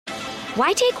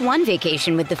Why take one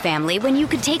vacation with the family when you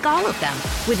could take all of them?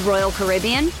 With Royal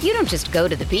Caribbean, you don't just go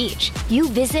to the beach. You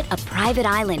visit a private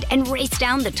island and race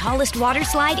down the tallest water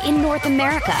slide in North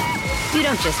America. You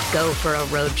don't just go for a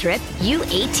road trip. You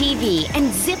ATV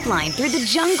and zip line through the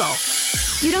jungle.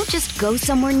 You don't just go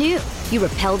somewhere new. You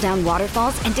rappel down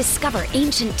waterfalls and discover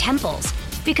ancient temples.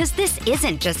 Because this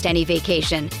isn't just any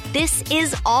vacation. This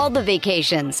is all the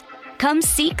vacations. Come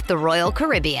seek the Royal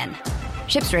Caribbean.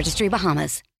 Ships Registry,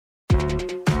 Bahamas.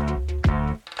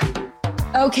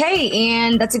 Okay,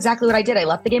 and that's exactly what I did. I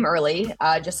left the game early,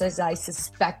 just as I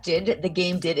suspected. The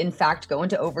game did, in fact, go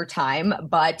into overtime,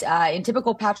 but in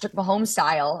typical Patrick Mahomes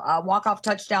style, walk-off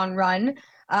touchdown run,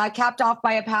 capped off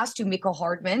by a pass to Mecole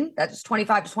Hardman. That's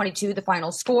 25-22, the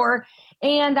final score,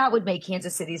 and that would make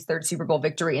Kansas City's third Super Bowl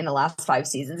victory in the last 5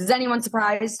 seasons. Is anyone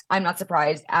surprised? I'm not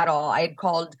surprised at all. I had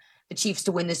called the Chiefs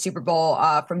to win the Super Bowl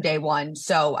from day one,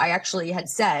 so I actually had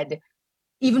said,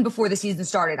 even before the season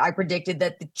started, I predicted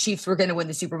that the Chiefs were going to win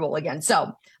the Super Bowl again.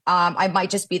 So I might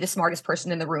just be the smartest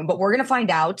person in the room, but we're going to find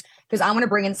out because I'm going to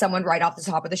bring in someone right off the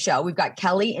top of the show. We've got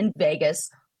Kelly in Vegas,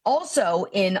 also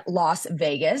in Las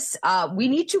Vegas. We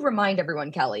need to remind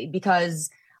everyone, Kelly,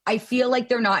 because I feel like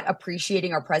they're not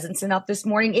appreciating our presence enough this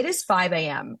morning. It is 5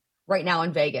 a.m. right now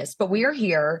in Vegas, but we are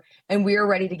here and we are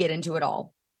ready to get into it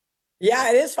all. Yeah,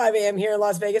 it is 5 a.m. here in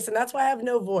Las Vegas, and that's why I have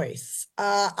no voice.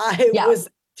 I was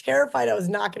terrified I was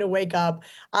not going to wake up.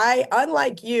 I,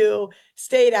 unlike you,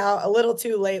 stayed out a little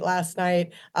too late last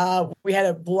night. We had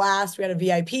a blast. We had a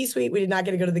VIP suite. We did not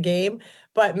get to go to the game.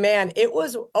 But, man, it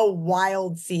was a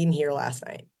wild scene here last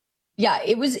night. Yeah,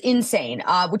 it was insane,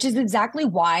 which is exactly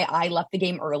why I left the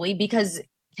game early because,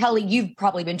 Kelly, you've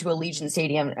probably been to Allegiant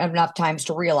Stadium enough times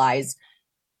to realize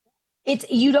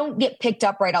you don't get picked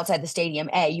up right outside the stadium.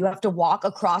 You have to walk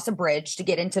across a bridge to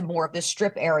get into more of the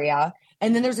strip area.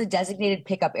 And then there's a designated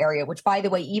pickup area, which, by the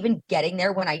way, even getting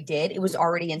there when I did, it was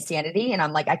already insanity. And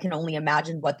I'm like, I can only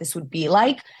imagine what this would be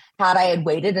like had I had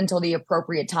waited until the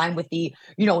appropriate time with the,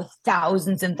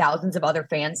 thousands and thousands of other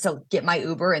fans to get my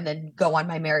Uber and then go on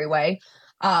my merry way.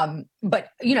 But,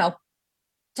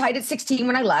 tied at 16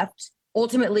 when I left.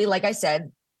 Ultimately, like I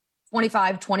said,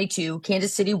 25-22,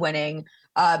 Kansas City winning.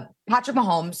 Patrick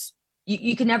Mahomes,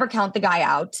 you can never count the guy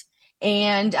out.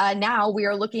 And now we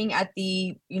are looking at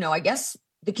the, I guess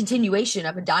the continuation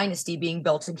of a dynasty being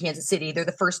built in Kansas City. They're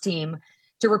the first team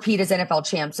to repeat as NFL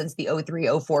champs since the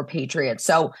 03-04 Patriots.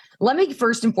 So let me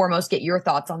first and foremost get your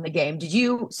thoughts on the game. Did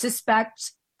you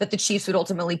suspect that the Chiefs would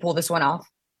ultimately pull this one off?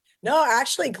 No,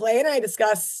 actually, Clay and I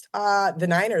discussed the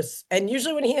Niners. And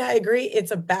usually when he and I agree, it's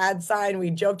a bad sign.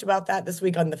 We joked about that this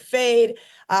week on the Fade.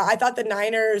 I thought the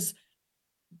Niners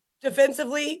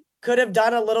defensively could have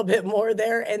done a little bit more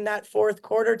there in that fourth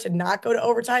quarter to not go to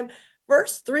overtime.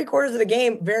 First 3 quarters of the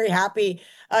game, very happy.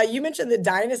 You mentioned the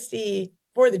dynasty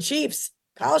for the Chiefs.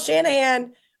 Kyle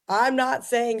Shanahan, I'm not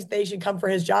saying they should come for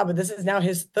his job, but this is now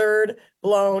his third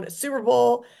blown Super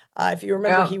Bowl. If you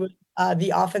remember, he was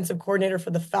the offensive coordinator for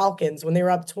the Falcons when they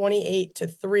were up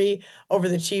 28-3 over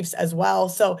the Chiefs as well.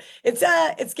 So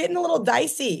it's getting a little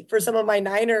dicey for some of my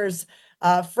Niners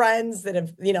friends that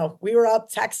have, we were up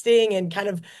texting and kind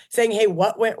of saying, hey,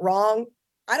 what went wrong?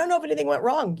 I don't know if anything went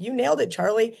wrong. You nailed it,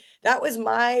 Charlie. That was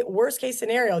my worst case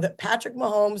scenario, that Patrick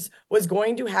Mahomes was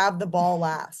going to have the ball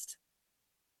last.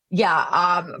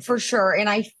 Yeah, for sure. And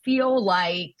I feel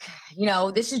like,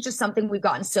 this is just something we've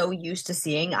gotten so used to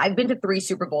seeing. I've been to 3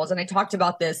 Super Bowls, and I talked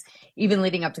about this even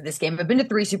leading up to this game. I've been to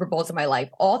 3 Super Bowls in my life.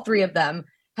 All 3 of them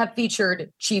have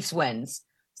featured Chiefs wins.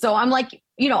 So I'm like,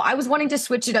 I was wanting to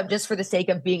switch it up just for the sake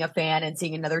of being a fan and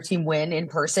seeing another team win in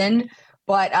person.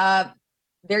 But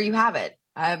there you have it.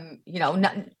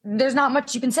 There's not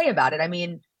much you can say about it. I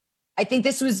mean, I think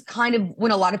this was kind of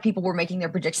when a lot of people were making their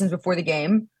predictions before the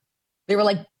game. They were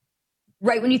like,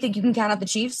 right when you think you can count out the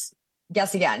Chiefs,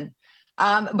 guess again.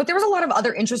 But there was a lot of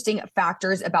other interesting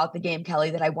factors about the game,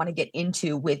 Kelly, that I want to get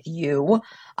into with you.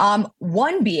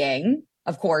 One being,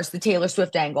 of course, the Taylor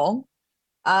Swift angle.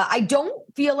 I don't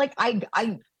feel like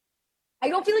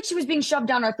she was being shoved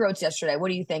down our throats yesterday. What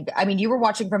do you think? I mean, you were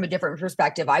watching from a different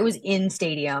perspective. I was in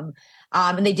stadium,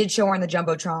 and they did show her on the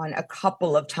Jumbotron a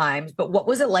couple of times. But what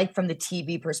was it like from the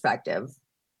TV perspective?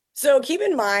 So keep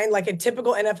in mind, like a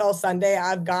typical NFL Sunday,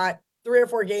 I've got 3 or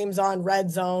 4 games on red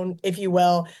zone, if you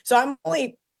will. So I'm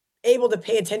only able to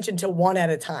pay attention to one at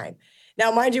a time.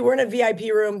 Now, mind you, we're in a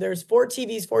VIP room. There's 4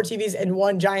 TVs, and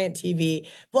 1 giant TV,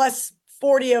 plus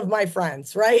 40 of my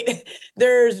friends, right?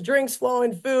 There's drinks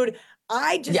flowing, food.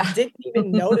 I just didn't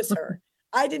even notice her.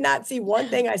 I did not see one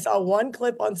thing. I saw one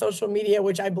clip on social media,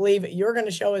 which I believe you're going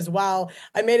to show as well.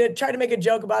 I tried to make a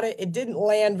joke about it. It didn't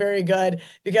land very good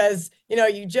because,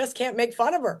 you just can't make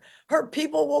fun of her. Her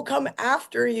people will come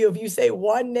after you if you say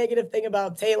one negative thing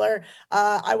about Taylor.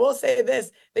 I will say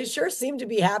this, they sure seem to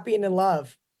be happy and in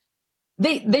love.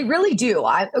 They really do.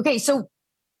 Okay, so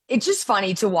it's just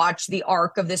funny to watch the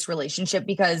arc of this relationship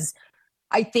because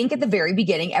I think at the very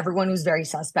beginning, everyone was very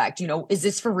suspect. Is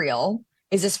this for real?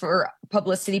 Is this for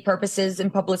publicity purposes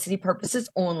and publicity purposes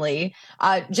only?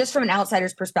 Just from an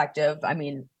outsider's perspective, I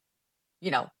mean,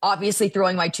 obviously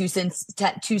throwing my 2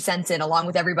 cents in along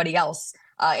with everybody else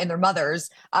and their mothers,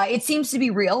 it seems to be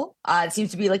real. It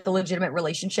seems to be like the legitimate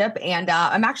relationship. And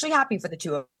I'm actually happy for the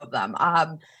two of them.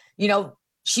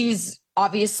 She's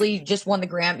obviously just won the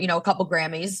a couple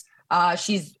Grammys.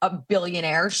 She's a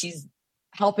billionaire. She's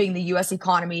helping the U.S.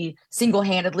 economy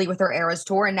single-handedly with her Eras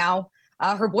tour. And now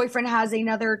her boyfriend has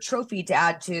another trophy to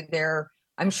add to their,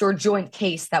 I'm sure, joint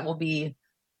case that will be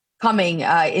coming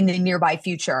in the nearby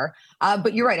future.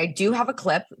 But you're right. I do have a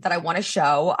clip that I want to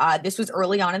show. This was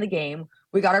early on in the game.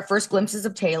 We got our first glimpses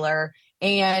of Taylor.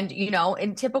 And,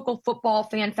 in typical football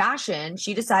fan fashion,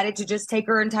 she decided to just take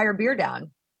her entire beer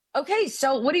down. Okay,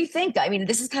 so what do you think? I mean,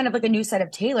 this is kind of like a new side of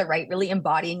Taylor, right? Really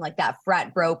embodying like that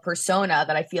frat bro persona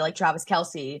that I feel like Travis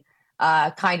Kelce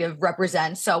kind of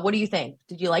represents. So what do you think?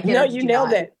 Did you like it? No, you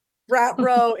nailed it. Frat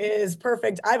bro is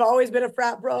perfect. I've always been a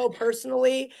frat bro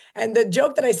personally. And the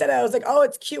joke that I said, I was like, oh,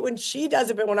 it's cute when she does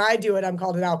it, but when I do it, I'm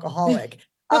called an alcoholic.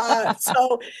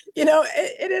 So,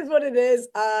 it is what it is.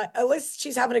 At least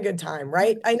she's having a good time,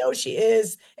 right? I know she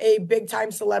is a big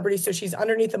time celebrity, so she's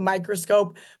underneath a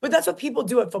microscope, but that's what people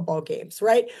do at football games,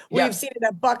 right? Yeah. We've seen it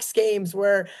at Bucs games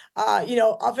where,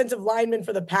 offensive linemen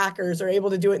for the Packers are able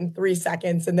to do it in 3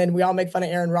 seconds. And then we all make fun of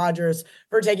Aaron Rodgers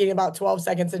for taking about 12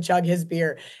 seconds to chug his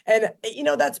beer. And,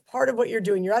 that's part of what you're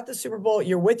doing. You're at the Super Bowl,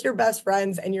 you're with your best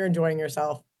friends, and you're enjoying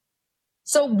yourself.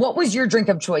 So what was your drink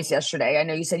of choice yesterday? I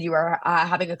know you said you were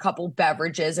having a couple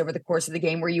beverages over the course of the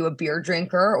game. Were you a beer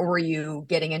drinker or were you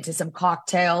getting into some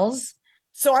cocktails?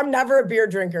 So I'm never a beer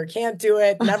drinker. Can't do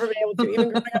it. Never been able to. Even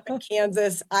growing up in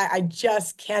Kansas, I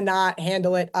just cannot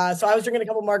handle it. So I was drinking a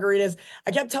couple margaritas.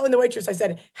 I kept telling the waitress, I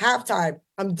said, halftime,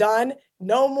 I'm done.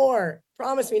 No more.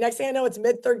 Promise me. Next thing I know, it's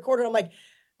mid-third quarter. I'm like,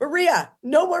 Maria,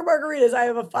 no more margaritas. I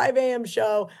have a 5 a.m.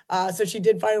 show. So she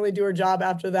did finally do her job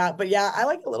after that. But yeah, I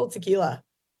like a little tequila.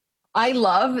 I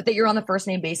love that you're on the first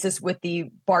name basis with the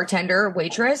bartender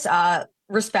waitress.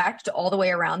 Respect all the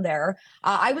way around there.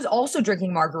 I was also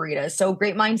drinking margaritas. So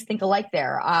great minds think alike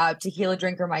there. Tequila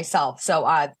drinker myself. So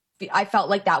I felt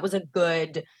like that was a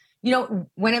good,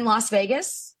 when in Las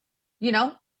Vegas,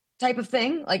 type of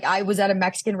thing. Like I was at a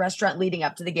Mexican restaurant leading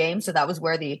up to the game. So that was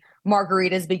where the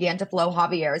margaritas began to flow.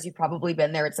 Javier's, you've probably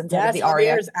been there. It's inside of the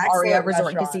Aria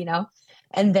Resort and Casino.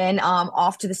 And then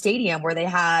off to the stadium where they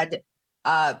had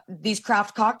these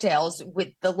craft cocktails with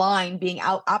the line being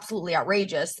absolutely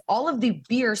outrageous. All of the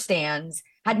beer stands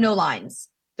had no lines.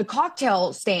 The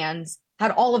cocktail stands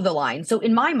had all of the lines. So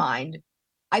in my mind,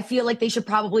 I feel like they should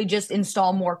probably just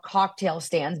install more cocktail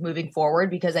stands moving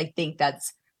forward because I think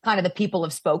that's kind of the people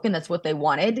have spoken. That's what they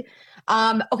wanted.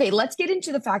 Okay, let's get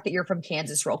into the fact that you're from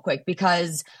Kansas real quick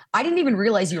because I didn't even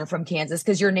realize you were from Kansas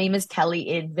because your name is Kelly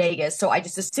in Vegas. So I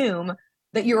just assume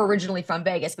that you're originally from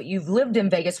Vegas, but you've lived in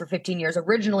Vegas for 15 years.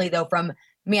 Originally, though, from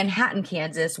Manhattan,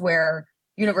 Kansas, where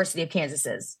University of Kansas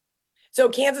is. So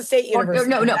Kansas State University.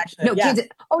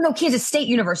 Kansas State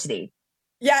University.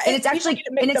 Yeah, and it's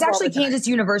actually Kansas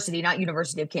University, not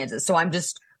University of Kansas. So I'm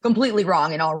just completely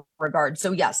wrong in all regards.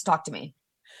 So yes, talk to me.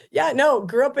 Yeah, no,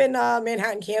 grew up in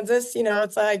Manhattan, Kansas.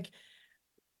 It's like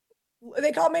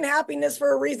they call Manhappiness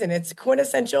for a reason. It's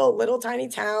quintessential little tiny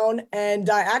town. And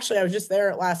actually, I was just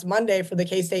there last Monday for the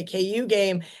K-State KU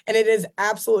game, and it has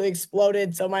absolutely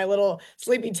exploded. So my little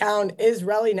sleepy town is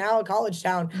really now a college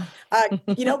town.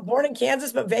 Born in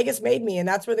Kansas, but Vegas made me, and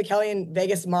that's where the Kelly and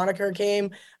Vegas moniker came.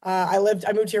 I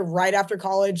moved here right after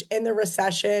college in the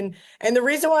recession. And the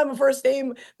reason why I'm a first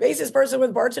name basis person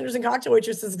with bartenders and cocktail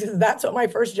waitresses is because that's what my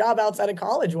first job outside of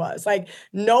college was. Like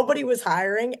nobody was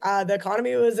hiring. The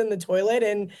economy was in the toilet.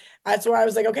 And that's where I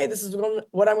was like, okay, this is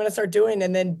what I'm going to start doing.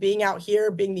 And then being out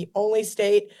here, being the only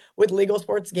state with legal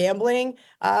sports gambling,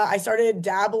 I started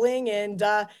dabbling, and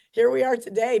here we are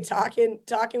today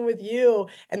talking with you.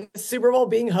 And the Super Bowl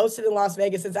being hosted in Las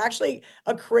Vegas is actually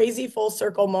a crazy full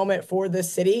circle moment for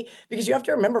this city, because you have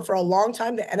to remember for a long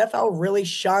time, the NFL really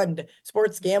shunned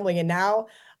sports gambling. And now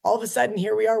all of a sudden,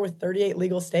 here we are with 38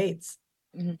 legal states.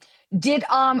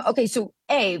 Mm-hmm. So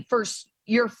first,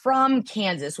 you're from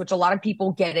Kansas, which a lot of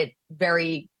people get it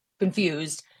very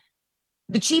confused.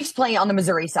 the Chiefs play on the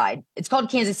Missouri side. It's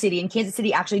called Kansas City, and Kansas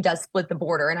City actually does split the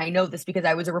border. And I know this because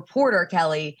I was a reporter,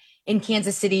 Kelly, in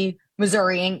Kansas City,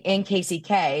 Missouri, and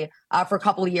KCK for a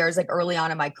couple of years, like early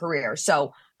on in my career.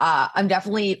 So I'm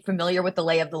definitely familiar with the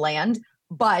lay of the land.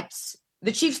 But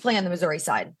the Chiefs play on the Missouri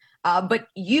side. But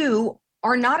you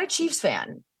are not a Chiefs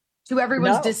fan, to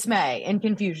everyone's dismay and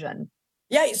confusion.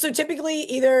 Yeah, so typically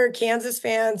either Kansas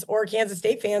fans or Kansas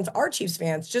State fans are Chiefs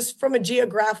fans, just from a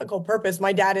geographical purpose.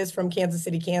 My dad is from Kansas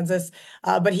City, Kansas,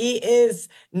 but he is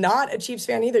not a Chiefs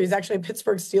fan either. He's actually a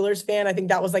Pittsburgh Steelers fan. I think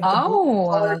that was like the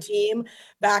blue-collar team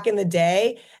back in the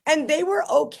day. And they were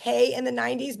okay in the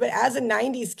 90s, but as a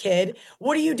 90s kid,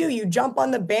 what do? You jump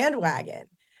on the bandwagon.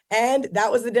 And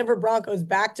that was the Denver Broncos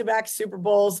back-to-back Super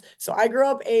Bowls. So I grew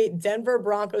up a Denver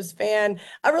Broncos fan.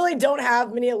 I really don't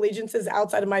have many allegiances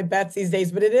outside of my bets these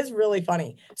days, but it is really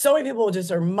funny. So many people just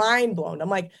are mind blown. I'm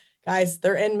like, guys,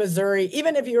 they're in Missouri.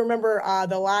 Even if you remember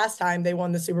the last time they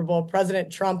won the Super Bowl,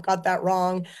 President Trump got that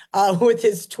wrong with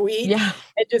his tweet. Yeah.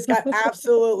 It just got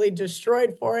absolutely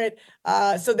destroyed for it.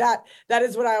 So that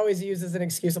is what I always use as an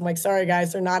excuse. I'm like, sorry,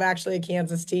 guys, they're not actually a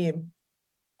Kansas team.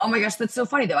 Oh my gosh, that's so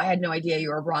funny though. I had no idea you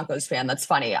were a Broncos fan. That's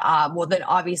funny. Well, then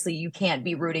obviously you can't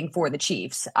be rooting for the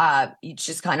Chiefs. It's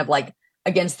just kind of like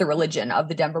against the religion of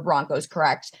the Denver Broncos,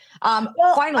 correct?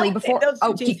 Well, finally, before those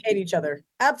two teams hate each other.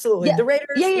 Absolutely. Yeah. The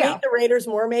Raiders hate the Raiders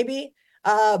more, maybe.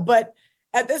 But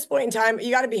at this point in time, you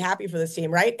got to be happy for this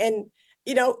team, right? And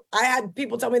you know, I had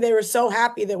people tell me they were so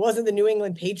happy that it wasn't the New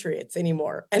England Patriots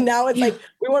anymore. And now it's like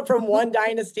we went from one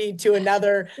dynasty to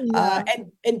another.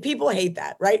 And people hate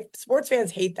that, right? Sports fans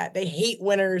hate that. They hate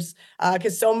winners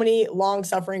because so many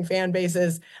long-suffering fan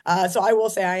bases. So I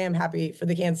will say I am happy for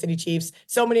the Kansas City Chiefs.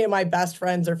 So many of my best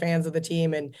friends are fans of the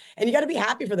team. And you got to be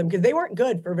happy for them because they weren't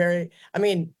good for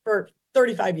for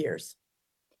 35 years.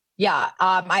 Yeah.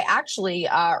 I actually,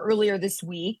 earlier this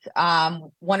week,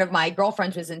 one of my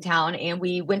girlfriends was in town and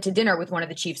we went to dinner with one of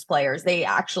the Chiefs players. They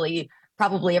actually,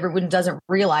 probably everyone doesn't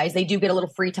realize, they do get a little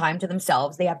free time to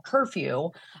themselves. They have curfew.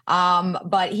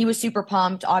 But he was super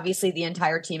pumped. Obviously, the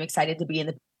entire team excited to be in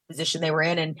the position they were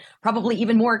in, and probably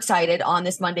even more excited on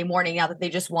this Monday morning now that they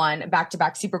just won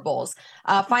back-to-back Super Bowls.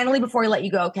 Finally, before I let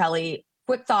you go, Kelly,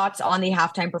 quick thoughts on the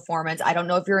halftime performance. I don't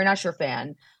know if you're an Usher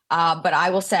fan, but I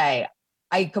will say,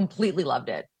 I completely loved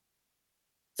it.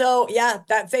 So yeah,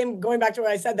 that same, going back to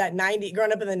what I said, that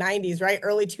growing up in the 90s, right?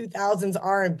 Early 2000s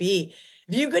R&B.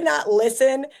 If you could not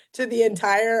listen to the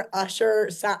entire Usher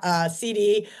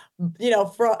CD,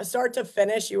 from start to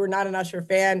finish, you were not an Usher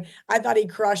fan. I thought he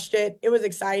crushed it. It was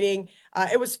exciting.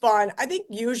 It was fun. I think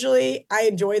usually I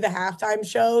enjoy the halftime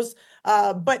shows,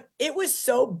 but it was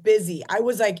so busy. I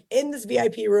was like in this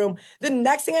VIP room. The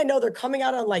next thing I know, they're coming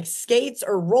out on like skates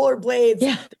or rollerblades,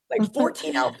 like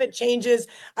 14 outfit changes.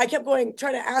 I kept trying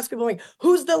to ask people like,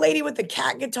 who's the lady with the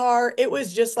cat guitar? It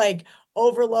was just like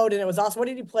overload, and it was awesome. What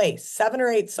did he play? 7 or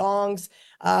 8 songs.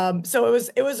 So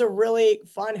it was a really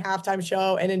fun halftime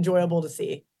show and enjoyable to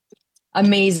see.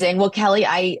 Amazing. Well, Kelly,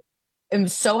 I am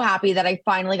so happy that I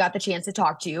finally got the chance to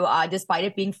talk to you, despite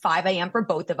it being 5 a.m. for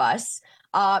both of us.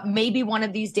 Maybe one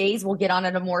of these days we'll get on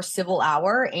at a more civil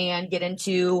hour and get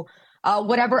into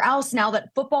whatever else now that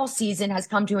football season has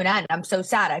come to an end. I'm so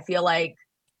sad. I feel like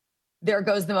there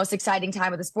goes the most exciting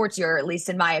time of the sports year, at least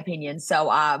in my opinion. So,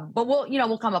 but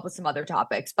we'll come up with some other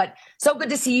topics. But so good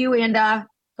to see you, and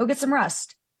go get some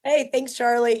rest. Hey, thanks,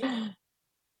 Charlie.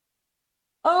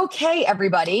 Okay,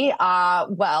 everybody.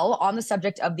 Well, on the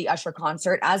subject of the Usher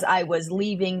concert, as I was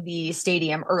leaving the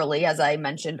stadium early, as I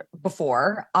mentioned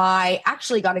before, I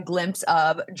actually got a glimpse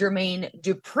of Jermaine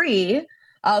Dupri,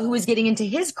 who was getting into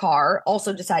his car,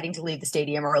 also deciding to leave the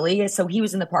stadium early. So he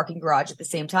was in the parking garage at the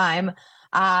same time.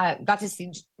 Got to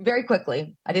see very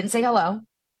quickly. I didn't say hello,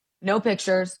 no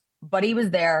pictures, but he was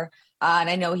there. And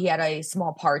I know he had a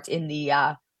small part in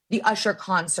the Usher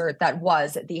concert that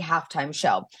was the halftime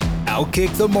show.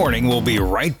 Outkick the Morning will be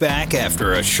right back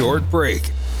after a short break.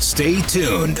 Stay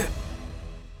tuned.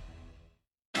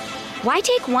 Why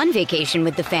take one vacation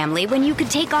with the family when you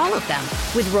could take all of them?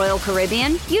 With Royal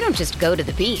Caribbean, you don't just go to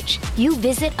the beach. You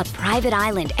visit a private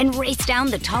island and race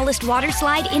down the tallest water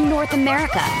slide in North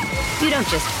America. You don't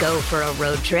just go for a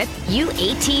road trip. You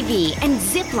ATV and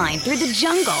zip line through the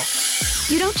jungle.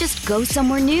 You don't just go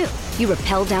somewhere new. You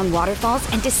rappel down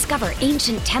waterfalls and discover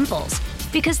ancient temples.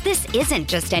 Because this isn't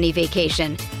just any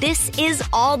vacation. This is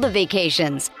all the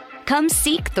vacations. Come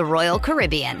seek the Royal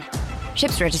Caribbean.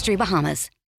 Ships Registry, Bahamas.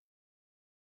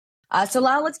 So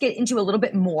now let's get into a little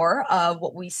bit more of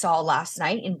what we saw last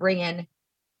night and bring in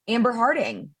Amber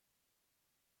Harding.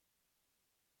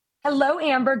 Hello,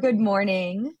 Amber. Good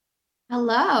morning.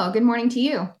 Hello. Good morning to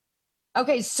you.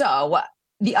 Okay, so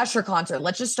the Usher concert.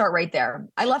 Let's just start right there.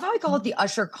 I love how I call it the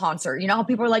Usher concert. You know how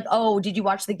people are like, oh, did you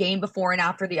watch the game before and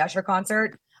after the Usher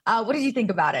concert? What did you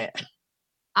think about it?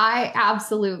 I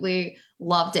absolutely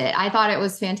loved it. I thought it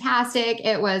was fantastic.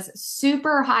 It was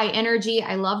super high energy.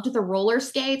 I loved the roller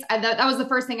skates. That was the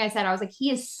first thing I said. I was like,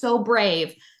 he is so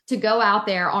brave to go out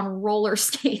there on roller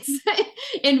skates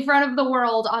in front of the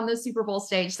world on the Super Bowl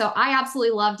stage. So I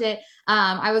absolutely loved it.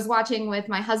 I was watching with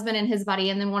my husband and his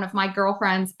buddy, and then one of my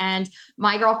girlfriends, and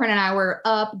my girlfriend and I were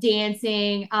up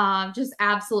dancing, just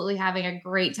absolutely having a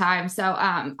great time. So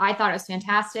I thought it was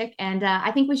fantastic. And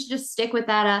I think we should just stick with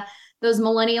that, those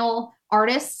millennial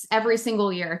artists every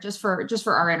single year, just for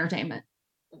our entertainment.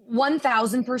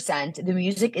 1000%. The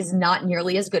music is not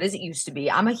nearly as good as it used to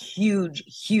be. I'm a huge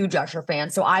Usher fan.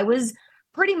 So I was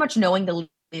pretty much knowing the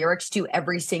lyrics to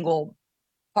every single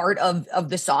part of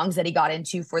the songs that he got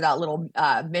into for that little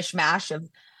mishmash of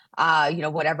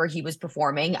whatever he was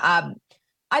performing. I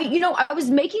was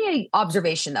making an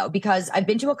observation though, because I've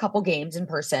been to a couple games in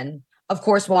person, of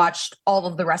course, watched all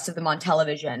of the rest of them on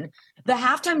television. The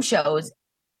halftime shows,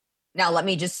 now let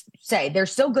me just say, they're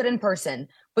so good in person,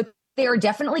 but they are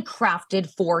definitely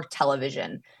crafted for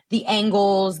television. The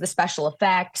angles, the special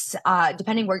effects,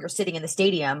 depending where you're sitting in the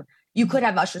stadium, you could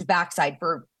have Usher's backside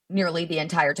for nearly the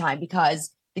entire time because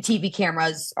the TV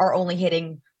cameras are only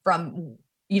hitting from,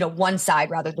 one side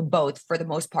rather than both for the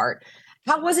most part.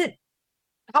 How was it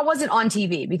on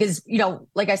TV? Because,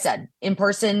 like I said, in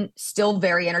person, still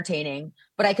very entertaining,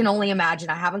 but I can only imagine.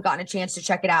 I haven't gotten a chance to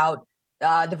check it out,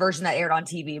 the version that aired on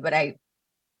TV, but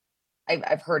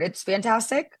I've heard it's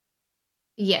fantastic.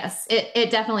 Yes, it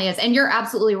definitely is. And you're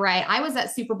absolutely right. I was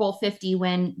at Super Bowl 50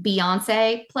 when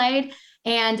Beyonce played.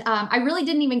 And I really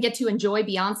didn't even get to enjoy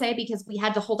Beyonce because we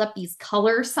had to hold up these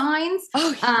color signs.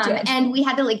 And we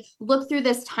had to look through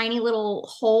this tiny little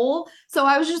hole. So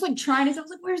I was just I was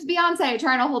like, where's Beyonce?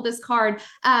 Trying to hold this card.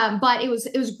 But it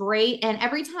was great. And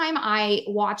every time I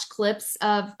watch clips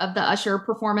of the Usher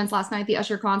performance last night, the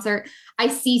Usher concert, I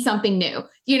see something new.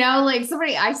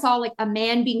 I saw a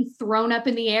man being thrown up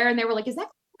in the air and they were like, is that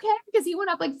okay? Because he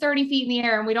went up 30 feet in the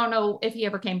air and we don't know if he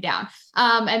ever came down.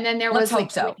 And then there was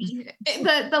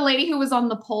the lady who was on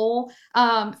the pole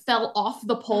fell off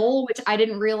the pole, which I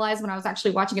didn't realize when I was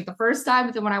actually watching it the first time,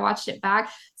 but then when I watched it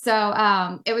back. So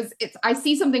I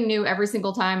see something new every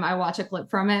single time I watch a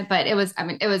clip from it, but it was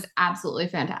absolutely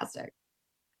fantastic.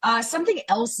 Something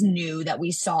else new that we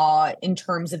saw in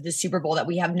terms of the Super Bowl that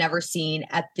we have never seen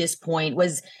at this point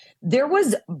was there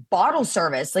was bottle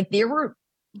service. There were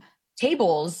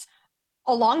tables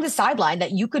along the sideline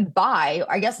that you could buy.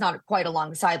 I guess not quite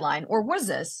along the sideline, or was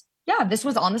this? Yeah, this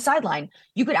was on the sideline.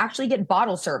 You could actually get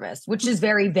bottle service, which is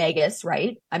very Vegas,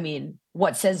 right? I mean,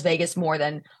 what says Vegas more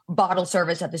than bottle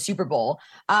service at the Super Bowl?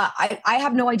 I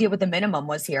have no idea what the minimum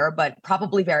was here, but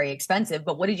probably very expensive.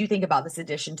 But what did you think about this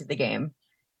addition to the game?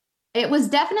 It was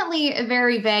definitely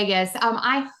very Vegas.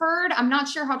 I heard, I'm not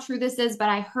sure how true this is, but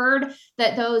I heard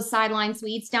that those sideline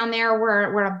suites down there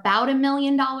were about $1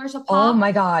 million a pop. Oh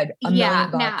my God. $1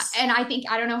 million. Now, and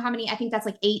I don't know how many, I think that's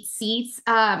 8 seats.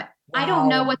 Wow. I don't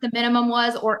know what the minimum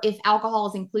was or if alcohol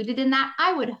is included in that.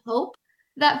 I would hope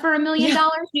that for $1 million,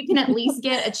 you can at least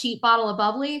get a cheap bottle of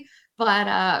bubbly. But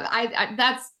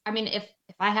if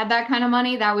I had that kind of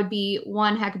money, that would be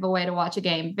one heck of a way to watch a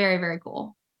game. Very, very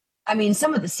cool. I mean,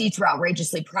 some of the seats were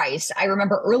outrageously priced. I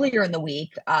remember earlier in the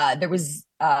week, there was,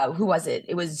 who was it?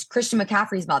 It was Christian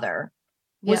McCaffrey's mother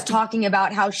was talking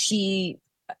about how she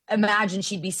imagined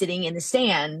she'd be sitting in the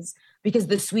stands because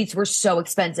the suites were so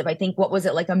expensive. I think, what was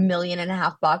it, $1.5 million or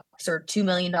 $2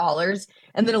 million?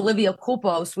 And then Olivia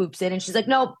Culpo swoops in and she's like,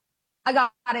 nope, I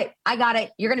got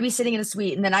it. You're going to be sitting in a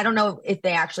suite. And then I don't know if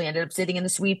they actually ended up sitting in the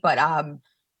suite, but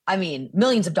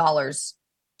millions of dollars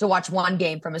to watch one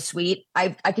game from a suite. I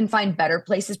can find better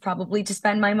places probably to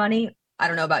spend my money. I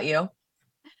don't know about you.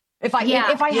 If I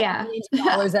had millions of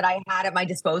dollars that I had at my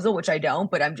disposal, which I don't,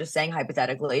 but I'm just saying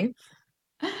hypothetically.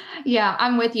 Yeah,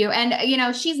 I'm with you.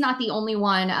 And, she's not the only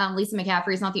one. Lisa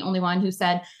McCaffrey is not the only one who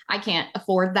said, I can't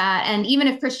afford that. And even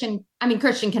if Christian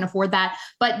can afford that,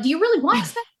 but do you really want to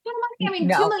spend that kind of money? I mean,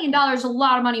 no. $2 million is a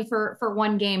lot of money for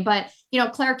one game. But,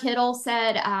 Claire Kittle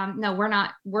said, no,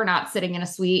 we're not sitting in a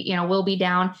suite. We'll be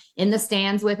down in the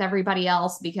stands with everybody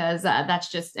else because that's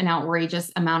just an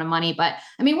outrageous amount of money. But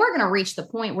I mean, we're going to reach the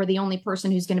point where the only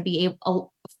person who's going to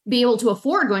be able to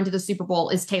afford going to the Super Bowl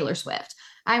is Taylor Swift.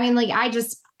 I mean,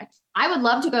 I would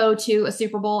love to go to a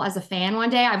Super Bowl as a fan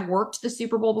one day. I've worked the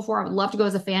Super Bowl before. I would love to go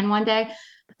as a fan one day.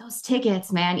 But those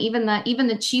tickets, man, even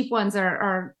the cheap ones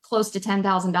are close to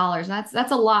 $10,000.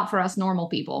 That's a lot for us normal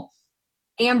people.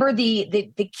 Amber,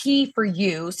 the key for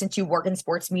you, since you work in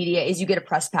sports media, is you get a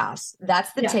press pass.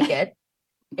 That's the ticket.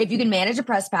 If you can manage a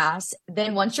press pass,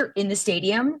 then once you're in the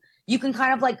stadium, you can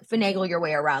kind of like finagle your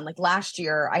way around. Like last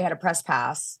year, I had a press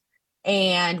pass,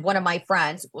 and one of my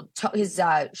friends,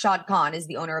 Shad Khan is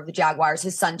the owner of the Jaguars.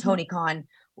 His son, Tony Khan,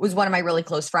 was one of my really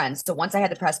close friends. So once I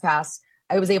had the press pass,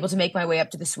 I was able to make my way up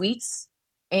to the suites,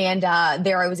 and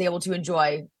there I was able to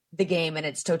enjoy the game in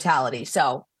its totality.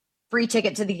 So free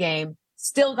ticket to the game,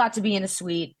 still got to be in a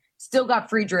suite, still got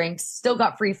free drinks, still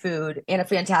got free food, and a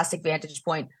fantastic vantage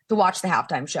point to watch the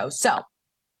halftime show. So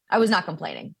I was not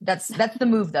complaining. That's the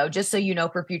move, though, just so you know,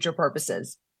 for future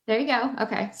purposes. There you go.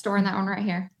 Okay, storing that one right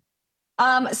here.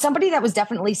 Somebody that was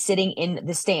definitely sitting in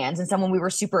the stands, and someone we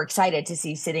were super excited to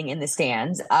see sitting in the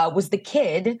stands, was the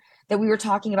kid that we were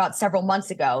talking about several months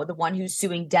ago, the one who's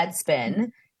suing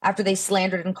Deadspin after they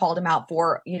slandered and called him out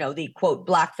for, the quote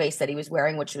blackface that he was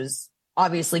wearing, which was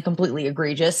obviously completely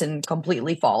egregious and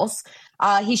completely false.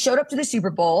 He showed up to the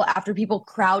Super Bowl after people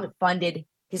crowdfunded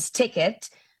his ticket.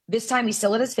 This time he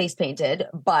still had his face painted,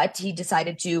 but he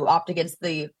decided to opt against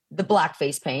the black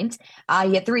face paint.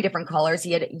 He had 3 different colors.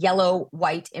 He had yellow,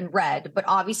 white, and red, but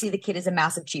obviously the kid is a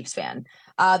massive Chiefs fan.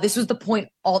 This was the point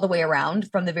all the way around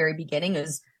from the very beginning,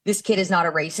 is this kid is not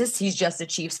a racist. He's just a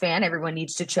Chiefs fan. Everyone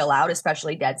needs to chill out,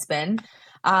 especially Deadspin.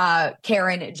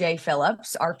 Karen J.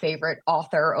 Phillips, our favorite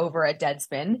author over at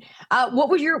Deadspin. What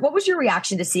was your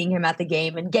reaction to seeing him at the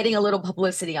game and getting a little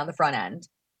publicity on the front end?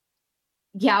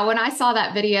 Yeah, when I saw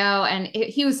that video, and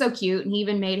he was so cute, and he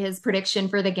even made his prediction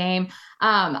for the game.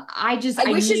 I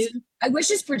wish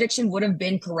his prediction would have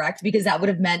been correct, because that would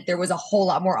have meant there was a whole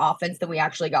lot more offense than we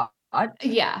actually got.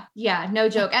 Yeah, no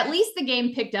joke. At least the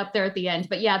game picked up there at the end.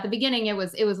 But yeah, at the beginning it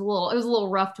was a little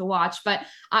rough to watch. But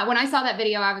when I saw that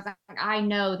video, I was like, I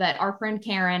know that our friend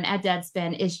Karen at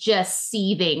Deadspin is just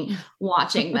seething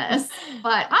watching this.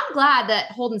 But I'm glad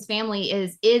that Holden's family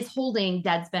is holding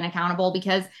Deadspin accountable,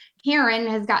 because Karen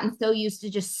has gotten so used to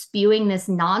just spewing this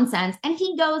nonsense, and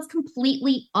he goes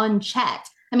completely unchecked.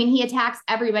 I mean, he attacks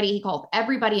everybody. He called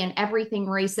everybody and everything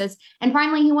racist. And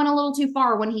finally, he went a little too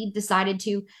far when he decided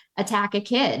to attack a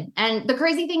kid. And the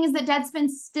crazy thing is that Deadspin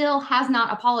still has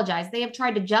not apologized. They have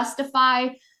tried to justify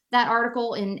that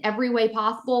article in every way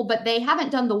possible, but they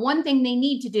haven't done the one thing they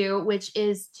need to do, which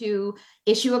is to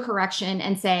issue a correction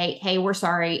and say, hey, we're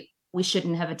sorry. We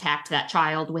shouldn't have attacked that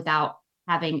child without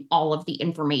having all of the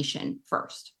information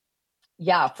first.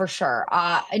 Yeah, for sure.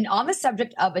 And on the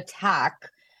subject of attack,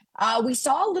 we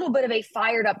saw a little bit of a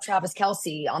fired up Travis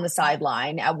Kelce on the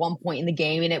sideline at one point in the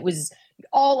game, and it was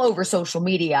all over social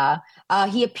media.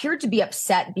 He appeared to be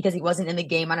upset because he wasn't in the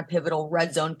game on a pivotal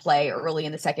red zone play early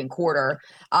in the second quarter.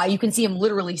 You can see him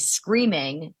literally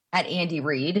screaming at Andy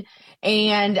Reid,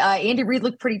 and Andy Reid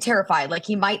looked pretty terrified, like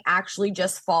he might actually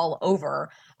just fall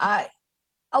over.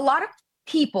 A lot of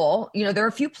people, there are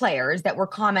a few players that were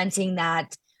commenting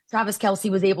that Travis Kelce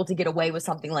was able to get away with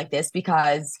something like this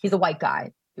because he's a white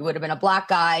guy. He would have been a black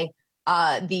guy.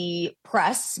 The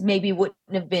press maybe wouldn't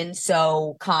have been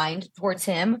so kind towards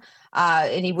him,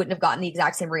 and he wouldn't have gotten the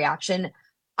exact same reaction.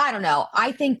 I don't know.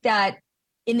 I think that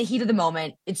in the heat of the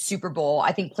moment, it's Super Bowl.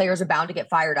 I think players are bound to get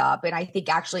fired up. And I think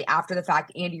actually after the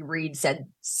fact, Andy Reid said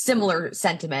similar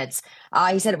sentiments.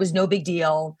 He said it was no big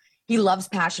deal. He loves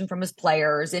passion from his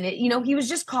players. And, he was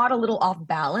just caught a little off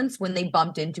balance when they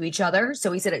bumped into each other.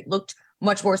 So he said it looked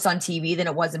much worse on TV than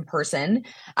it was in person.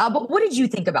 But what did you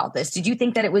think about this? Did you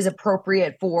think that it was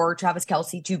appropriate for Travis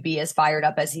Kelce to be as fired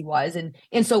up as he was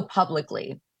and so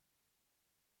publicly?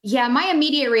 Yeah, my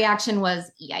immediate reaction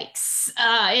was, yikes.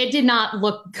 It did not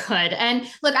look good. And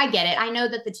look, I get it. I know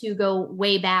that the two go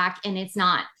way back, and it's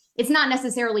not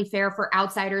necessarily fair for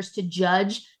outsiders to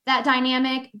judge that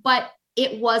dynamic, but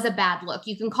it was a bad look.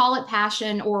 You can call it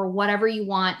passion or whatever you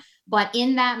want, but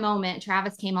in that moment,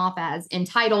 Travis came off as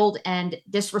entitled and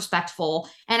disrespectful.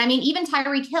 And I mean, even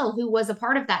Tyreek Hill, who was a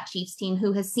part of that Chiefs team,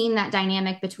 who has seen that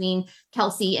dynamic between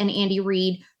Kelce and Andy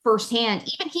Reid firsthand,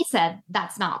 even he said,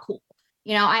 that's not cool.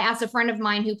 I asked a friend of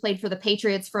mine who played for the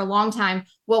Patriots for a long time,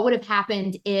 what would have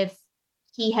happened if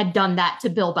he had done that to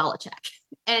Bill Belichick?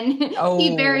 And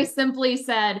he very simply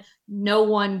said, no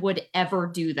one would ever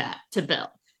do that to Bill.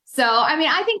 So, I mean,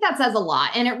 I think that says a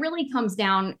lot, and it really comes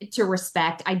down to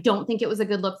respect. I don't think it was a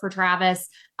good look for Travis.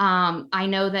 I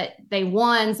know that they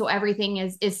won, so everything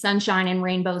is sunshine and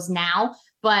rainbows now.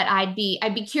 But I'd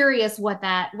be curious what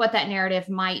that narrative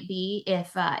might be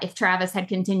if Travis had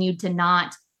continued to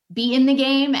not be in the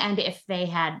game and if they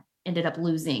had ended up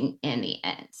losing in the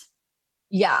end.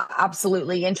 Yeah,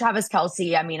 absolutely. And Travis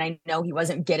Kelce, I mean, I know he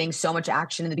wasn't getting so much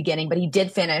action in the beginning, but he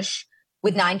did finish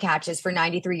with 9 catches for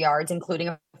 93 yards, including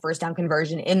a first down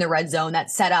conversion in the red zone that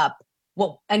set up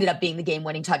what ended up being the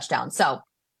game-winning touchdown. So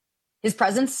his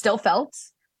presence still felt.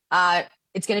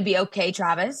 It's going to be okay,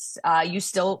 Travis. You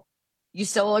still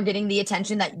are getting the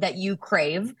attention that you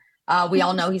crave. We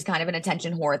all know he's kind of an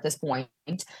attention whore at this point,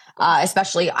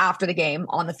 especially after the game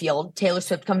on the field. Taylor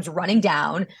Swift comes running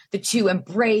down. The two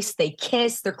embrace. They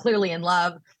kiss. They're clearly in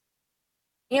love.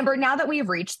 Amber, now that we have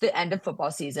reached the end of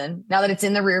football season, now that it's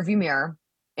in the rearview mirror,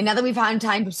 and now that we've had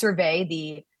time to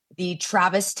survey the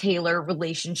Travis-Taylor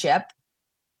relationship,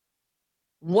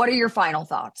 what are your final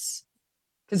thoughts?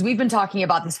 Because we've been talking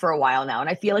about this for a while now, and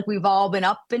I feel like we've all been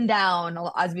up and down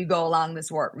as we go along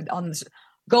this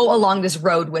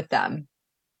road with them.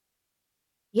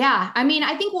 Yeah, I mean,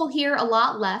 I think we'll hear a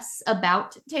lot less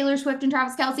about Taylor Swift and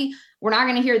Travis Kelce. We're not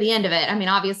going to hear the end of it. I mean,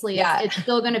 obviously, it's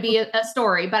still going to be a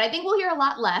story, but I think we'll hear a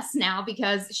lot less now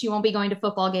because she won't be going to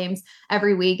football games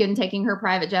every week and taking her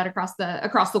private jet across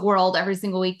the world every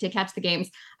single week to catch the games.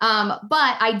 But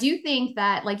I do think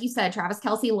that, like you said, Travis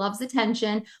Kelce loves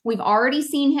attention. We've already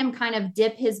seen him kind of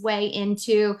dip his way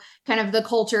into kind of the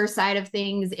culture side of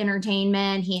things,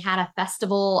 entertainment. He had a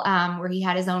festival where he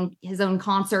had his own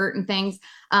concert and things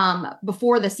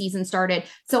before the season started.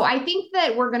 So I think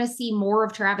that we're going to see more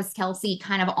of Travis Kelce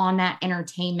kind of on that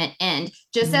entertainment end.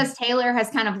 Just as Taylor has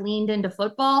kind of leaned into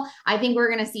football, I think we're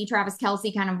going to see Travis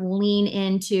Kelce kind of lean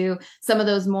into some of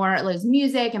those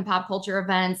music and pop culture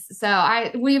events.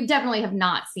 So we definitely have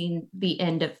not seen the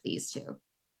end of these two.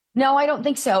 No, I don't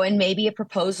think so. And maybe a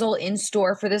proposal in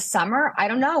store for this summer. I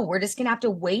don't know. We're just going to have to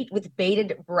wait with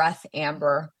bated breath,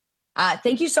 Amber.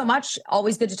 Thank you so much.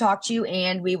 Always good to talk to you,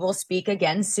 and we will speak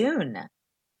again soon.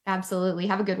 Absolutely.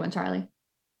 Have a good one, Charlie.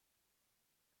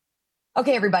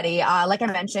 Okay, everybody. Like I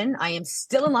mentioned, I am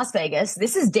still in Las Vegas.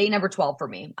 This is day number 12 for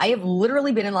me. I have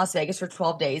literally been in Las Vegas for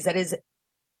 12 days. That is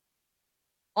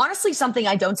honestly something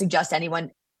I don't suggest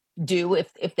anyone do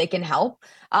if they can help.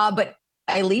 But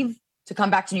I leave to come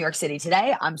back to New York City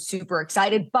today. I'm super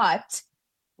excited. But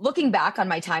looking back on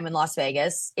my time in Las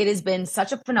Vegas, it has been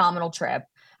such a phenomenal trip.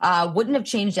 Wouldn't have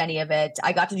changed any of it.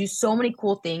 I got to do so many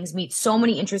cool things, meet so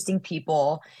many interesting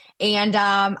people. And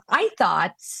I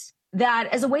thought that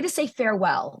as a way to say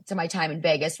farewell to my time in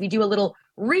Vegas, we do a little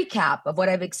recap of what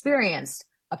I've experienced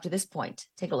up to this point.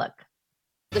 Take a look.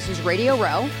 This is Radio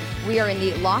Row. We are in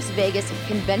the Las Vegas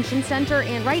Convention Center.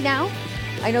 And right now,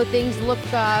 I know things look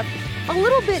a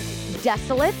little bit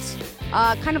desolate,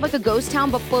 kind of like a ghost town,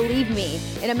 but believe me,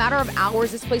 in a matter of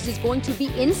hours, this place is going to be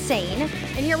insane.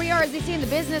 And here we are, as they say in the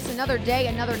business, another day,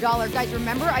 another dollar. Guys,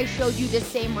 remember I showed you this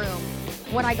same room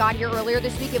when I got here earlier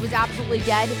this week? It was absolutely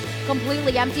dead,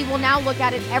 completely empty. Well, now look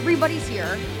at it. Everybody's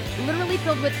here, literally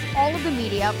filled with all of the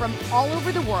media from all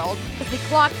over the world as the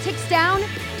clock ticks down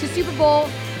to Super Bowl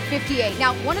 58.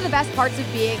 Now, one of the best parts of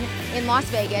being in Las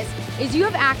Vegas is you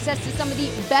have access to some of the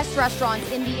best restaurants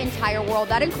in the entire world.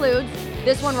 That includes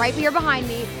this one right here behind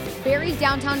me, Barry's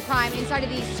Downtown Prime, inside of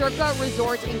the Circa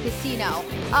Resort and Casino.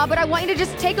 But I want you to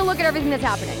just take a look at everything that's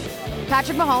happening.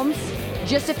 Patrick Mahomes,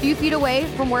 just a few feet away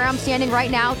from where I'm standing right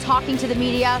now, talking to the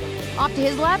media. Off to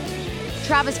his left,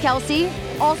 Travis Kelce,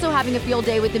 also having a field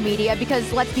day with the media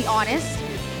because, let's be honest,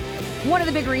 one of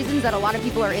the big reasons that a lot of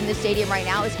people are in the stadium right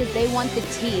now is because they want the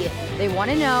tea. They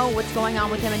want to know what's going on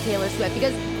with him and Taylor Swift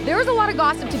because there's a lot of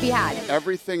gossip to be had.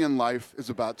 Everything in life is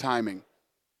about timing.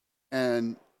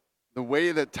 And the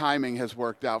way that timing has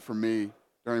worked out for me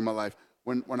during my life,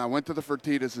 when I went to the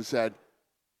Fertittas and said,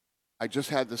 I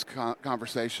just had this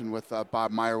conversation with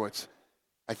Bob Meyerowitz.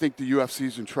 I think the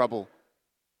UFC's in trouble,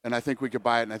 and I think we could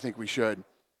buy it, and I think we should.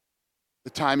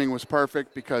 The timing was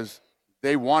perfect because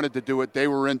they wanted to do it. They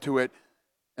were into it.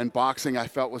 And boxing, I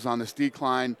felt, was on this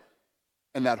decline.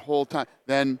 And that whole time,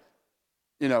 then,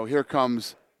 here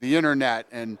comes the internet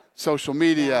and social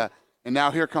media, and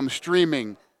now here comes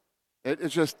streaming.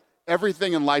 It's just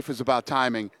everything in life is about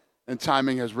timing. And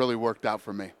timing has really worked out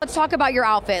for me. Let's talk about your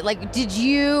outfit. Where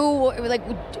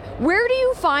do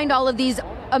you find all of these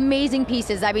amazing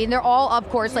pieces? I mean, they're all, of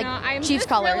course, Chiefs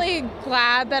colors. I'm really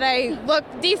glad that I look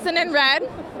decent in red.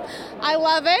 I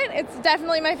love it. It's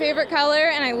definitely my favorite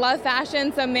color, and I love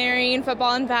fashion, so marrying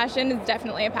football and fashion is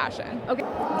definitely a passion. Okay.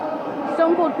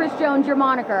 Stone Cold Chris Jones, your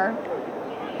moniker.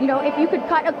 If you could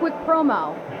cut a quick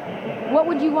promo, what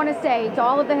would you want to say to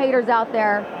all of the haters out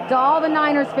there, to all the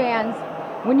Niners fans,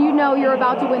 when you know you're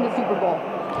about to win the Super Bowl?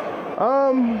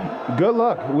 Good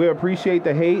luck. We appreciate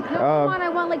the hate. No, come on, I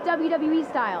want WWE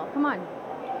style. Come on.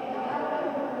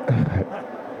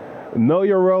 Know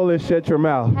your role and shut your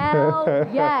mouth. Hell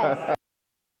yes.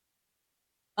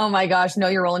 Oh my gosh, know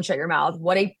your role and shut your mouth.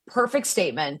 What a perfect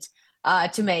statement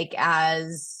to make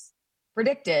as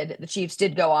predicted, the Chiefs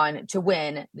did go on to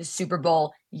win the Super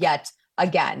Bowl yet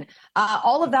again.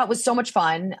 All of that was so much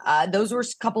fun. Those were a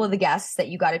couple of the guests that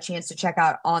you got a chance to check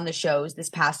out on the shows this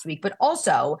past week. But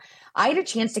also, I had a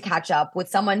chance to catch up with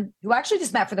someone who actually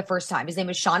just met for the first time. His name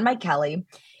is Sean Mike Kelly.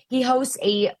 He hosts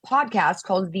a podcast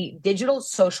called the Digital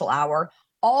Social Hour,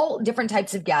 all different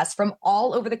types of guests from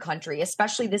all over the country,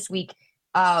 especially this week.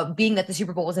 Being that the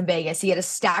Super Bowl was in Vegas, he had a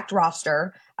stacked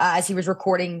roster as he was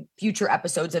recording future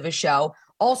episodes of his show.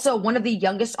 Also, one of the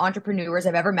youngest entrepreneurs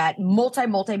I've ever met,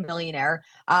 multi-millionaire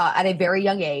at a very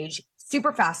young age.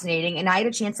 Super fascinating. And I had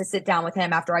a chance to sit down with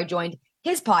him after I joined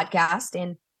his podcast.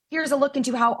 And here's a look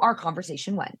into how our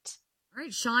conversation went. All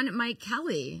right, Sean Mike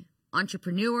Kelly,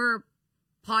 entrepreneur,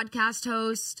 podcast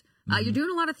host. You're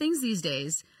doing a lot of things these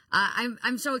days.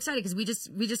 I'm so excited because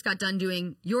we just got done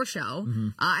doing your show.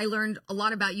 I learned a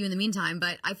lot about you in the meantime,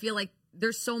 but I feel like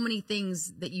there's so many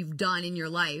things that you've done in your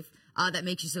life that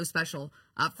makes you so special.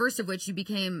 First of which, you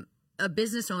became a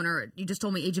business owner. You just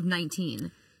told me age of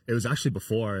 19. It was actually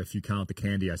before, if you count the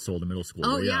candy I sold in middle school.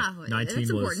 Oh yeah, 19 that's was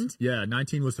important.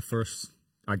 19 was the first,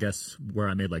 I guess, where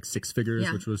I made like six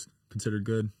figures, which was considered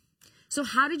good. So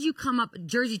how did you come up?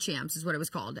 Jersey Champs is what it was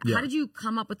called. Yeah. How did you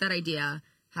come up with that idea?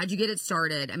 How'd you get it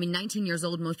started? I mean, 19 years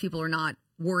old, most people are not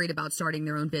worried about starting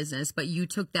their own business, but you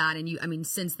took that and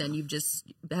since then you've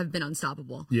just have been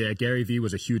unstoppable. Yeah, Gary Vee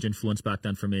was a huge influence back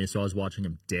then for me, so I was watching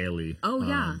him daily. Oh,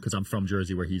 yeah. Because I'm from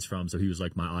Jersey where he's from, so he was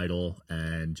like my idol,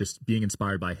 and just being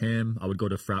inspired by him, I would go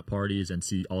to frat parties and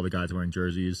see all the guys wearing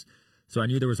jerseys. So I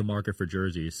knew there was a market for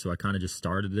jerseys, so I kind of just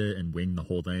started it and winged the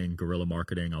whole thing, guerrilla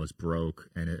marketing. I was broke,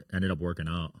 and it ended up working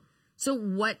out. So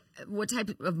what type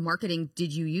of marketing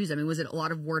did you use? I mean, was it a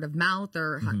lot of word of mouth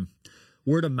or?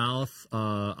 Word of mouth.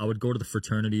 I would go to the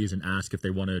fraternities and ask if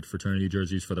they wanted fraternity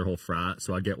jerseys for their whole frat.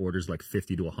 So I'd get orders like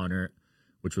 50 to 100,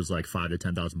 which was like $5,000 to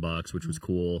 $10,000, which was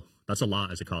cool. That's a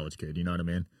lot as a college kid. You know what I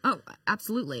mean? Oh,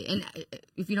 absolutely. And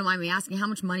if you don't mind me asking, how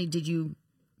much money did you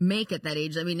make at that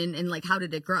age? I mean, and like, how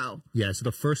did it grow? Yeah, so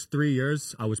the first 3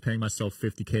 years, I was paying myself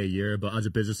 $50K a year. But as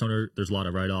a business owner, there's a lot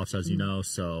of write-offs, as you know.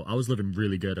 So I was living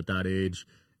really good at that age.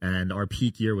 And our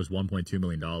peak year was $1.2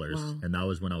 million. Wow. And that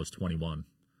was when I was 21.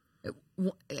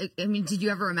 I mean, did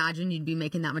you ever imagine you'd be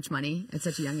making that much money at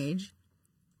such a young age?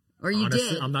 Or you Honestly,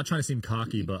 did? I'm not trying to seem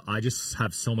cocky, but I just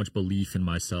have so much belief in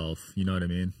myself. You know what I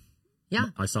mean? Yeah.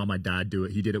 I saw my dad do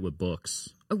it. He did it with books.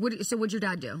 So what'd your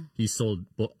dad do? He sold,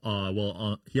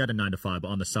 he had a 9 to 5, but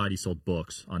on the side he sold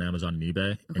books on Amazon and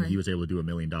eBay, and he was able to do $1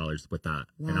 million with that.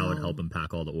 Wow. And I would help him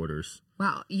pack all the orders.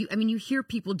 Wow. You hear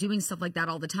people doing stuff like that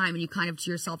all the time, and you kind of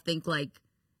to yourself think like,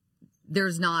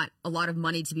 there's not a lot of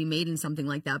money to be made in something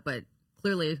like that, but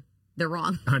clearly they're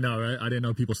wrong. I know, right? I didn't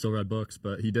know people still read books,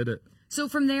 but he did it. So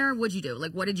from there, what'd you do?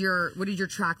 Like, what did your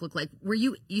track look like?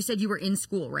 You said you were in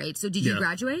school, right? So did you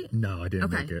graduate? No, I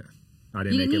didn't make it. I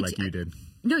didn't make it like you did.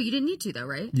 No, you didn't need to though,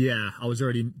 right? Yeah, I was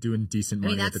already doing decent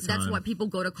money at the time. That's what people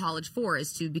go to college for,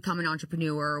 is to become an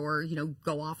entrepreneur or,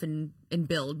 go off and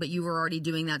build. But you were already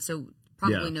doing that, so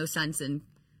probably no sense in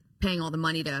paying all the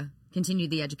money to continue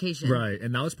the education. Right.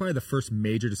 And that was probably the first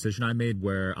major decision I made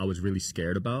where I was really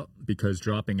scared about, because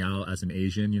dropping out as an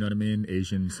Asian, you know what I mean?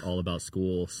 Asians all about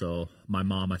school. So my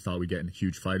mom, I thought we'd get in a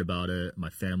huge fight about it. My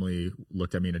family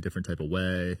looked at me in a different type of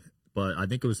way, but I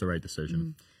think it was the right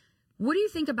decision. What do you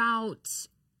think about,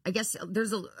 I guess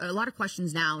there's a lot of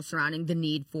questions now surrounding the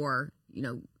need for,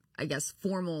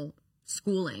 formal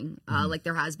schooling, like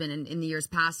there has been in the years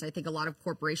past. I think a lot of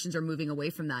corporations are moving away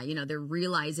from that. They're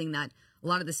realizing that a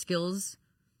lot of the skills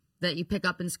that you pick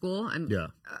up in school,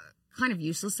 kind of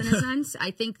useless in a sense.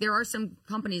 I think there are some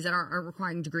companies that aren't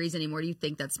requiring degrees anymore. Do you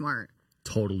think that's smart?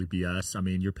 Totally BS. I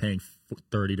mean, you're paying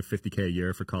 $30 to $50K a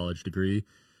year for a college degree.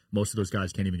 Most of those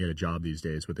guys can't even get a job these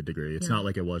days with a degree. It's not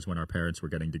like it was when our parents were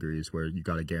getting degrees where you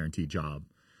got a guaranteed job.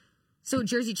 So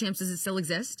Jersey Champs, does it still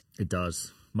exist? It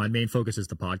does. My main focus is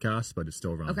the podcast, but it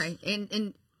still runs. Okay.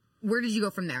 And where did you go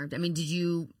from there? I mean,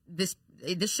 this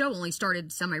show only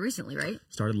started semi-recently, right?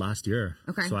 Started last year.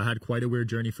 Okay. So I had quite a weird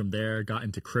journey from there. Got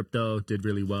into crypto, did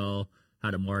really well.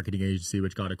 Had a marketing agency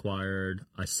which got acquired.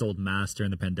 I sold masks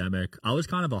during the pandemic. I was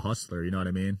kind of a hustler, you know what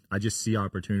I mean? I just see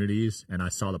opportunities, and I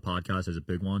saw the podcast as a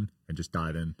big one and just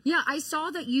dive in. Yeah, I saw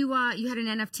that you had an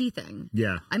NFT thing.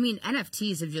 Yeah. I mean,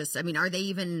 NFTs have are they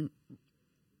even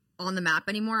on the map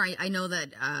anymore? I know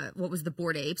that, what was the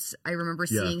Bored Apes? I remember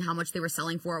seeing how much they were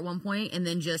selling for at one point, and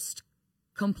then just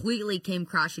completely came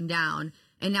crashing down.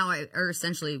 And now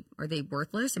are they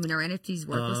worthless? I mean, are NFTs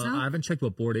worthless now? I haven't checked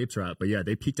what Bored Apes are at, but yeah,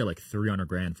 they peaked at like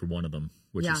 $300,000 for one of them,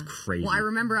 which is crazy. Well, I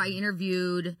remember I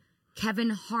interviewed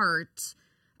Kevin Hart.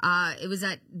 It was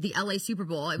at the LA Super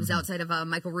Bowl. It was outside of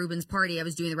Michael Rubin's party. I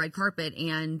was doing the red carpet,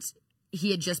 and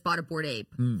he had just bought a Bored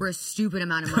Ape for a stupid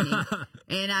amount of money.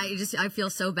 And I feel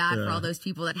so bad for all those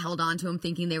people that held on to him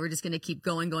thinking they were just going to keep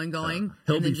going.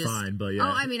 He'll be fine, but yeah.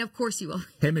 Oh, I mean, of course he will.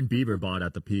 Him and Bieber bought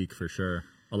at the peak for sure.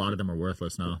 A lot of them are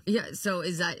worthless now. Yeah, so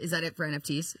is that it for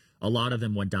NFTs? A lot of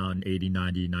them went down 80,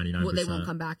 90, 99%. Well, they won't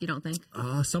come back, you don't think?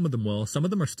 Some of them will. Some of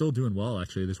them are still doing well,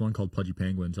 actually. There's one called Pudgy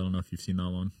Penguins. I don't know if you've seen that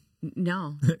one.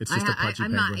 No. It's just a pudgy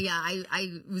penguin. Not, yeah,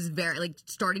 I was very,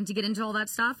 starting to get into all that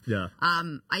stuff. Yeah.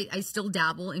 I still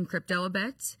dabble in crypto a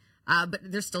bit, but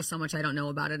there's still so much I don't know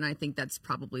about it, and I think that's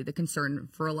probably the concern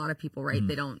for a lot of people, right?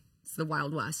 It's the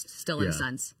Wild West, still in a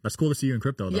sense. That's cool to see you in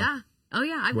crypto, though. Yeah. Oh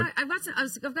yeah,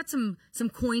 I've got some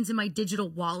coins in my digital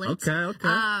wallet. Okay.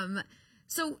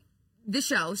 So the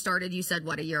show started, you said,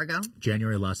 what, a year ago?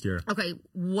 January last year. Okay,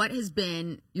 what has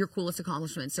been your coolest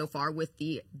accomplishment so far with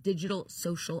the Digital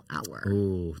Social Hour?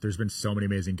 Oh, there's been so many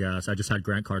amazing guests. I just had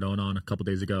Grant Cardone on a couple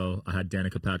days ago. I had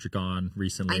Danica Patrick on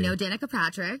recently. I know Danica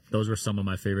Patrick. Those were some of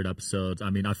my favorite episodes.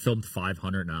 I mean, I've filmed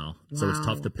 500 now, so it's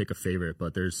tough to pick a favorite,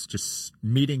 but there's just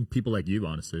meeting people like you,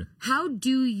 honestly. How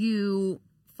do you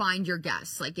find your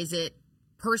guests? Is it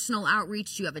personal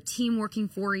outreach? Do you have a team working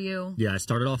for you? Yeah, I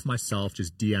started off myself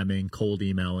just DMing, cold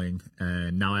emailing,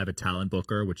 and now I have a talent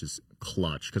booker, which is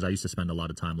clutch because I used to spend a lot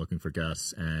of time looking for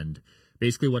guests. And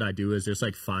basically what I do is there's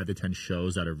 5 to 10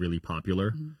 shows that are really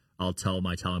popular. I'll tell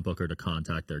my talent booker to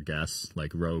contact their guests,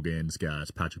 like Rogan's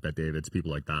guests, Patrick Bet-David's,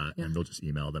 people like that, and they'll just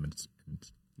email them and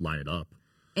line it up.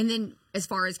 And then as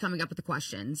far as coming up with the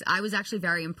questions, I was actually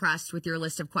very impressed with your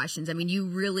list of questions. I mean, you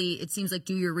really, it seems like,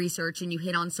 do your research and you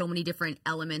hit on so many different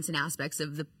elements and aspects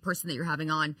of the person that you're having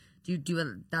on. Do you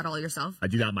do that all yourself? I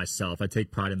do that myself. I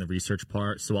take pride in the research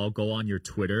part. So I'll go on your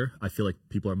Twitter. I feel like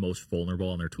people are most vulnerable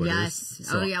on their Twitters. Yes.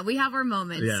 So, we have our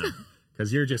moments. Yeah.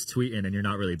 Because you're just tweeting and you're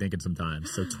not really thinking sometimes.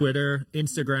 So Twitter,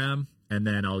 Instagram, and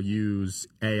then I'll use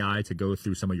AI to go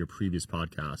through some of your previous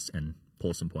podcasts and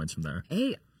pull some points from there.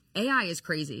 Hey. AI is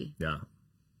crazy. Yeah.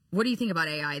 What do you think about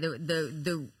AI?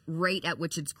 The rate at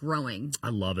which it's growing. I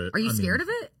love it. Are you scared of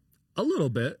it? A little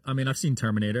bit. I mean, I've seen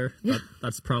Terminator. Yeah.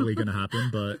 That's probably going to happen,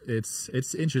 but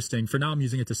it's interesting. For now, I'm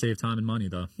using it to save time and money,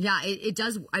 though. Yeah, it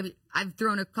does. I've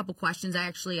thrown a couple questions. I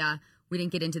actually, we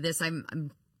didn't get into this. I'm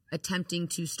attempting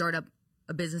to start up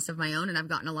a business of my own, and I've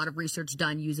gotten a lot of research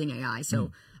done using AI.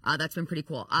 So that's been pretty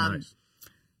cool. Nice.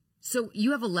 So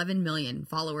you have 11 million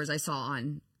followers I saw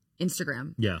on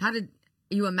Instagram. Yeah. How did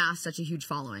you amass such a huge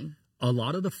following? A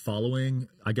lot of the following,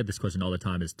 I get this question all the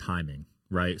time, is timing,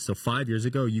 right? So 5 years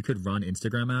ago, you could run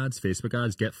Instagram ads, Facebook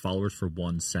ads, get followers for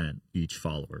 1 cent each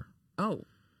follower. Oh.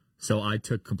 So I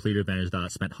took complete advantage of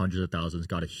that, spent hundreds of thousands,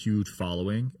 got a huge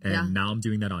following, and now I'm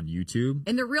doing that on YouTube.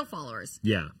 And they're real followers.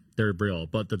 Yeah, they're real.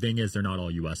 But the thing is, they're not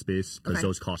all US based because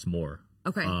those cost more.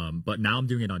 Okay. But now I'm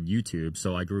doing it on YouTube.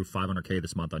 So I grew 500K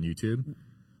this month on YouTube,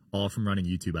 all from running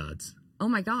YouTube ads. Oh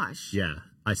my gosh. Yeah.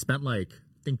 I spent I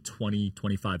think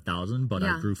 25,000, but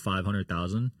I grew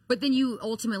 500,000. But then you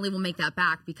ultimately will make that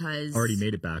back because already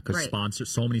made it back because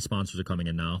so many sponsors are coming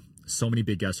in now. So many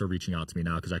big guests are reaching out to me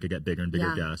now because I could get bigger and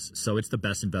bigger guests. So it's the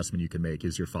best investment you can make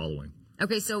is your following.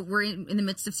 Okay, so we're in the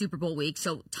midst of Super Bowl week,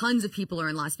 so tons of people are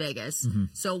in Las Vegas.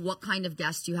 So what kind of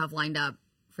guests do you have lined up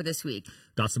for this week?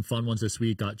 Got some fun ones this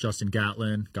week. Got Justin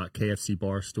Gatlin, got KFC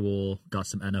Barstool, got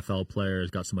some NFL players,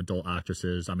 got some adult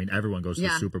actresses. I mean, everyone goes to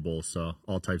the Super Bowl, so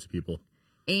all types of people.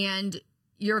 And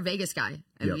you're a Vegas guy.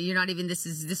 I mean, you're not even, this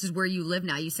is where you live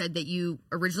now. You said that you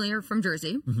originally are from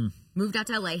Jersey, moved out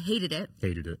to LA, hated it,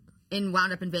 and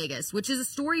wound up in Vegas, which is a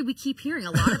story we keep hearing.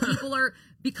 A lot of people are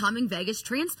becoming Vegas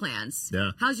transplants.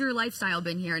 Yeah. How's your lifestyle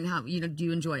been here, and how do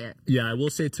you enjoy it? Yeah, I will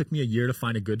say it took me a year to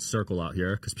find a good circle out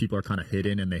here because people are kind of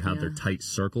hidden and they have their tight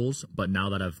circles. But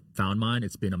now that I've found mine,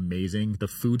 it's been amazing. The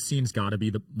food scene's got to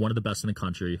be one of the best in the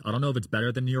country. I don't know if it's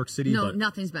better than New York City. No, but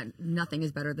nothing is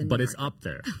better than New But York. It's up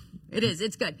there. It is.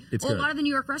 It's good. It's good. A lot of the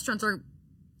New York restaurants are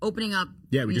opening up.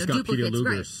 Yeah, we just got Peter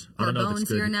Luger's. I don't know if it's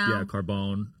good. Here now. Yeah,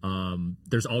 Carbone.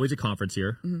 There's always a conference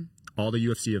here. All the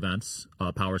UFC events,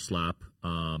 Power Slap.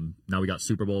 Now we got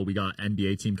Super Bowl. We got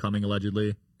NBA team coming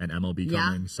allegedly, and MLB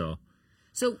coming. So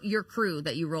your crew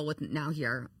that you roll with now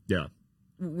here. Yeah.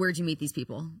 Where'd you meet these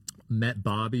people? Met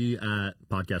Bobby at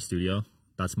Podcast Studio.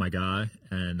 That's my guy.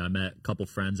 And I met a couple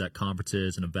friends at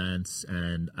conferences and events.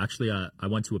 And actually, I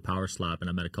went to a Power Slap and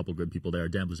I met a couple good people there.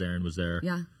 Dan Blazarian was there.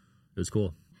 Yeah. It was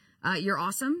cool. You're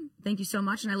awesome. Thank you so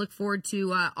much. And I look forward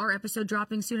to our episode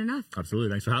dropping soon enough. Absolutely.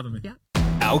 Thanks for having me. Yeah.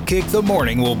 Outkick the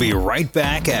Morning will be right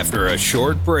back after a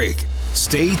short break.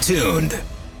 Stay tuned.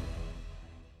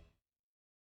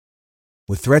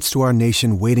 With threats to our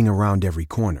nation waiting around every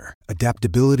corner,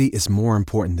 adaptability is more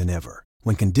important than ever.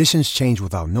 When conditions change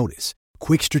without notice,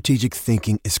 quick strategic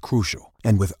thinking is crucial.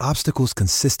 And with obstacles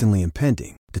consistently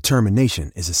impending,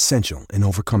 determination is essential in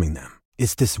overcoming them.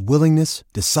 It's this willingness,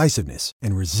 decisiveness,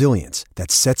 and resilience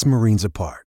that sets Marines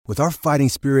apart. With our fighting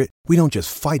spirit, we don't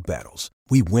just fight battles,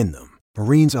 we win them.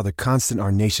 Marines are the constant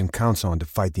our nation counts on to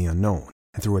fight the unknown.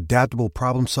 And through adaptable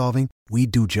problem solving, we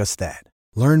do just that.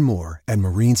 Learn more at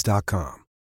marines.com.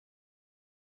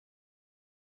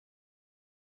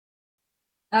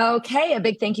 Okay, a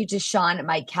big thank you to Sean,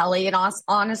 Mike Kelly, and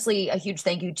honestly, a huge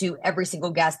thank you to every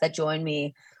single guest that joined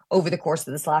me over the course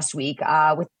of this last week.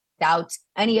 Without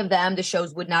any of them, the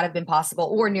shows would not have been possible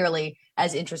or nearly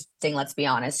as interesting, let's be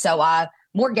honest. So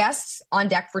more guests on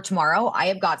deck for tomorrow. I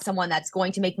have got someone that's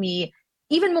going to make me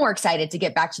even more excited to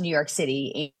get back to New York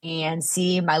City and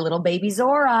see my little baby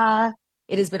Zora.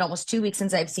 It has been almost 2 weeks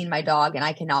since I've seen my dog, and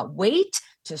I cannot wait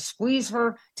to squeeze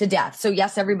her to death. So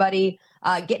yes, everybody,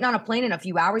 getting on a plane in a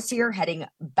few hours here, heading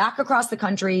back across the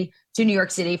country to New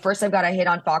York City. First, I've got to hit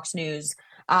on Fox News.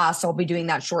 So I'll be doing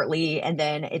that shortly. And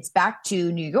then it's back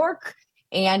to New York.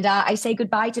 And I say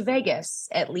goodbye to Vegas,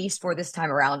 at least for this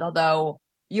time around. Although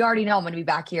you already know I'm going to be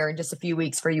back here in just a few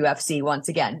weeks for UFC once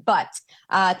again. But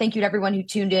thank you to everyone who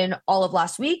tuned in all of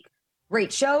last week.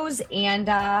 Great shows. And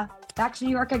back to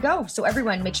New York I go. So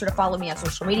everyone, make sure to follow me on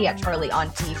social media at Charlie on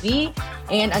TV.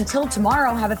 And until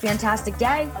tomorrow, have a fantastic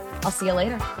day. I'll see you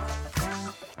later.